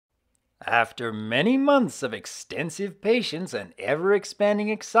After many months of extensive patience and ever-expanding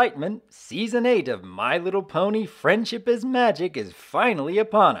excitement, Season 8 of My Little Pony Friendship is Magic is finally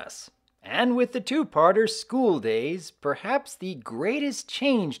upon us. And with the two-parter School Daze, perhaps the greatest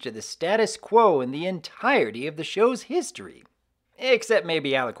change to the status quo in the entirety of the show's history. Except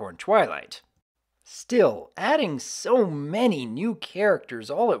maybe Alicorn Twilight. Still, adding so many new characters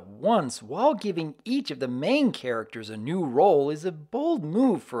all at once while giving each of the main characters a new role is a bold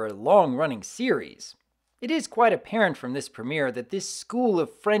move for a long-running series. It is quite apparent from this premiere that this school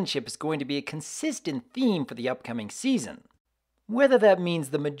of friendship is going to be a consistent theme for the upcoming season. Whether that means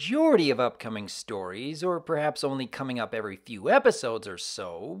the majority of upcoming stories, or perhaps only coming up every few episodes or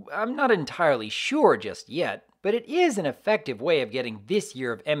so, I'm not entirely sure just yet, but it is an effective way of getting this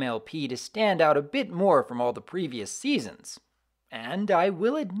year of MLP to stand out a bit more from all the previous seasons. And I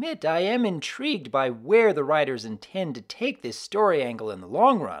will admit I am intrigued by where the writers intend to take this story angle in the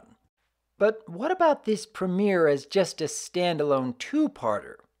long run. But what about this premiere as just a standalone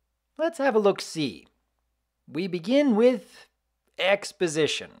two-parter? Let's have a look-see. We begin with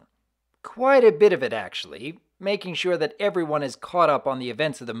exposition. Quite a bit of it, actually, making sure that everyone is caught up on the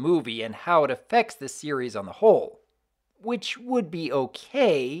events of the movie and how it affects the series on the whole. Which would be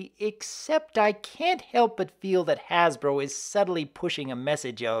okay, except I can't help but feel that Hasbro is subtly pushing a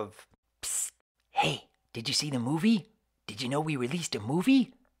message of, "Psst, hey, did you see the movie? Did you know we released a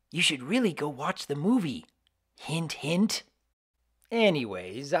movie? You should really go watch the movie. Hint, hint."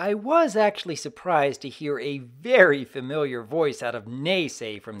 Anyways, I was actually surprised to hear a very familiar voice out of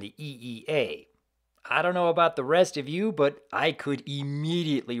Naysay from the EEA. I don't know about the rest of you, but I could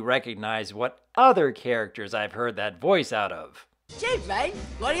immediately recognize what other characters I've heard that voice out of. Chief, mate,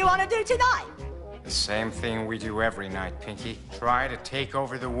 what do you want to do tonight? The same thing we do every night, Pinky. Try to take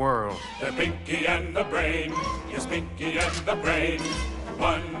over the world. The Pinky and the Brain, yes, Pinky and the Brain.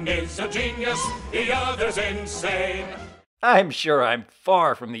 One is a genius, the other's insane. I'm sure I'm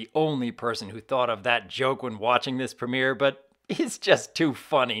far from the only person who thought of that joke when watching this premiere, but it's just too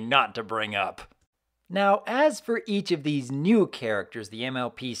funny not to bring up. Now, as for each of these new characters the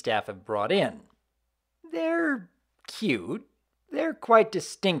MLP staff have brought in, they're cute. They're quite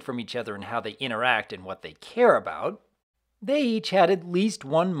distinct from each other in how they interact and what they care about. They each had at least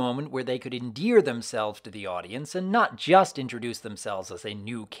one moment where they could endear themselves to the audience and not just introduce themselves as a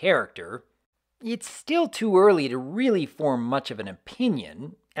new character. It's still too early to really form much of an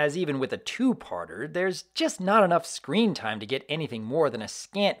opinion, as even with a two-parter, there's just not enough screen time to get anything more than a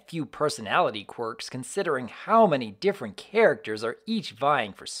scant few personality quirks considering how many different characters are each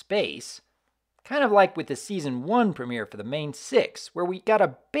vying for space. Kind of like with the Season 1 premiere for the main 6, where we got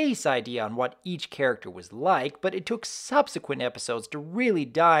a base idea on what each character was like, but it took subsequent episodes to really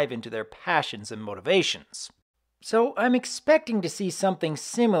dive into their passions and motivations. So I'm expecting to see something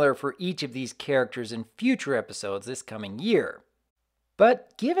similar for each of these characters in future episodes this coming year.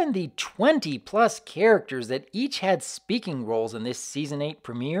 But given the 20+ characters that each had speaking roles in this Season 8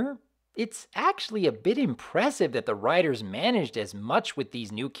 premiere, it's actually a bit impressive that the writers managed as much with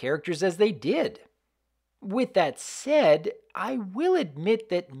these new characters as they did. With that said, I will admit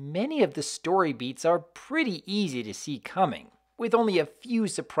that many of the story beats are pretty easy to see coming, with only a few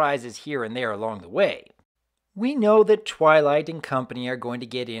surprises here and there along the way. We know that Twilight and company are going to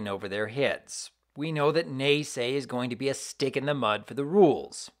get in over their heads. We know that Naysay is going to be a stick in the mud for the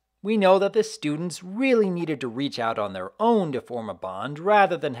rules. We know that the students really needed to reach out on their own to form a bond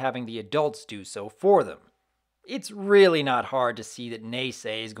rather than having the adults do so for them. It's really not hard to see that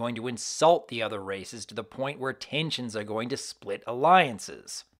Naysay is going to insult the other races to the point where tensions are going to split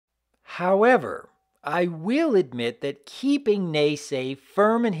alliances. However, I will admit that keeping Naysay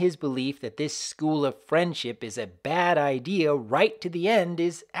firm in his belief that this school of friendship is a bad idea right to the end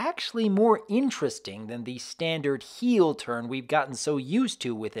is actually more interesting than the standard heel turn we've gotten so used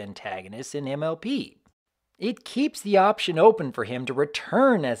to with antagonists in MLP. It keeps the option open for him to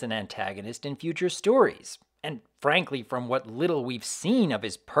return as an antagonist in future stories, and frankly, from what little we've seen of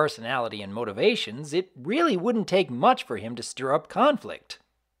his personality and motivations, it really wouldn't take much for him to stir up conflict.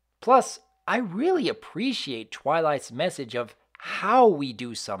 Plus, I really appreciate Twilight's message of how we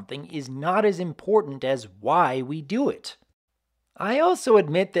do something is not as important as why we do it. I also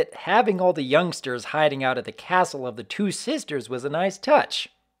admit that having all the youngsters hiding out at the castle of the two sisters was a nice touch.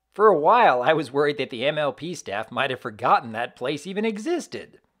 For a while, I was worried that the MLP staff might have forgotten that place even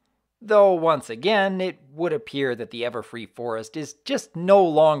existed. Though, once again, it would appear that the Everfree Forest is just no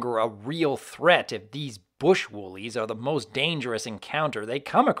longer a real threat if these bush woolies are the most dangerous encounter they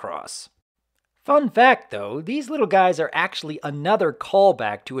come across. Fun fact though, these little guys are actually another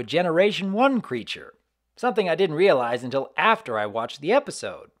callback to a Generation 1 creature, something I didn't realize until after I watched the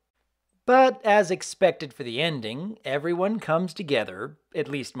episode. But as expected for the ending, everyone comes together, at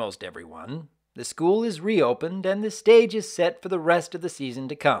least most everyone. The school is reopened and the stage is set for the rest of the season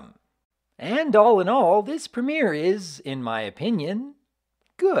to come. And all in all, this premiere is, in my opinion,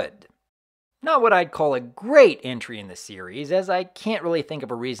 good. Not what I'd call a great entry in the series, as I can't really think of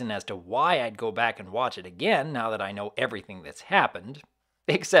a reason as to why I'd go back and watch it again now that I know everything that's happened,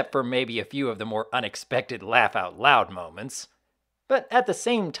 except for maybe a few of the more unexpected laugh-out-loud moments. But at the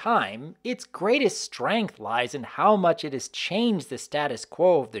same time, its greatest strength lies in how much it has changed the status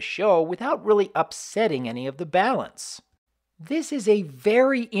quo of the show without really upsetting any of the balance. This is a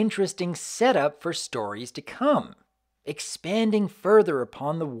very interesting setup for stories to come, expanding further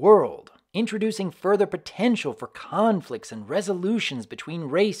upon the world, introducing further potential for conflicts and resolutions between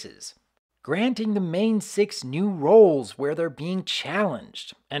races, granting the main 6 new roles where they're being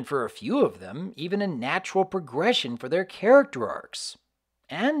challenged, and for a few of them, even a natural progression for their character arcs.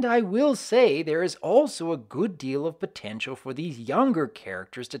 And I will say there is also a good deal of potential for these younger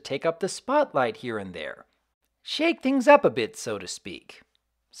characters to take up the spotlight here and there. Shake things up a bit, so to speak.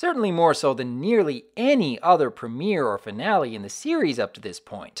 Certainly more so than nearly any other premiere or finale in the series up to this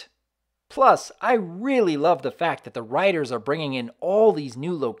point. Plus, I really love the fact that the writers are bringing in all these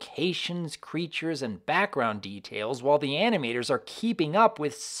new locations, creatures, and background details while the animators are keeping up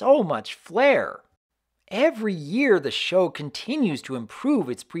with so much flair. Every year the show continues to improve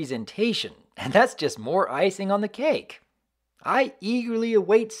its presentation, and that's just more icing on the cake. I eagerly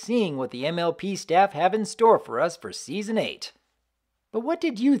await seeing what the MLP staff have in store for us for Season 8. But what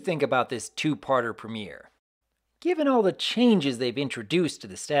did you think about this 2-parter premiere? Given all the changes they've introduced to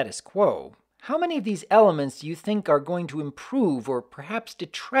the status quo, how many of these elements do you think are going to improve or perhaps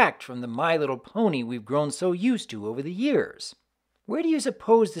detract from the My Little Pony we've grown so used to over the years? Where do you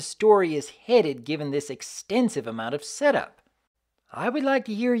suppose the story is headed given this extensive amount of setup? I would like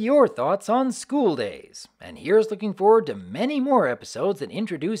to hear your thoughts on School Daze, and here's looking forward to many more episodes that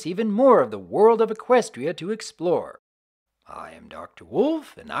introduce even more of the world of Equestria to explore. I am Dr.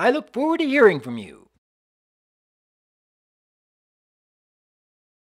 Wolf, and I look forward to hearing from you.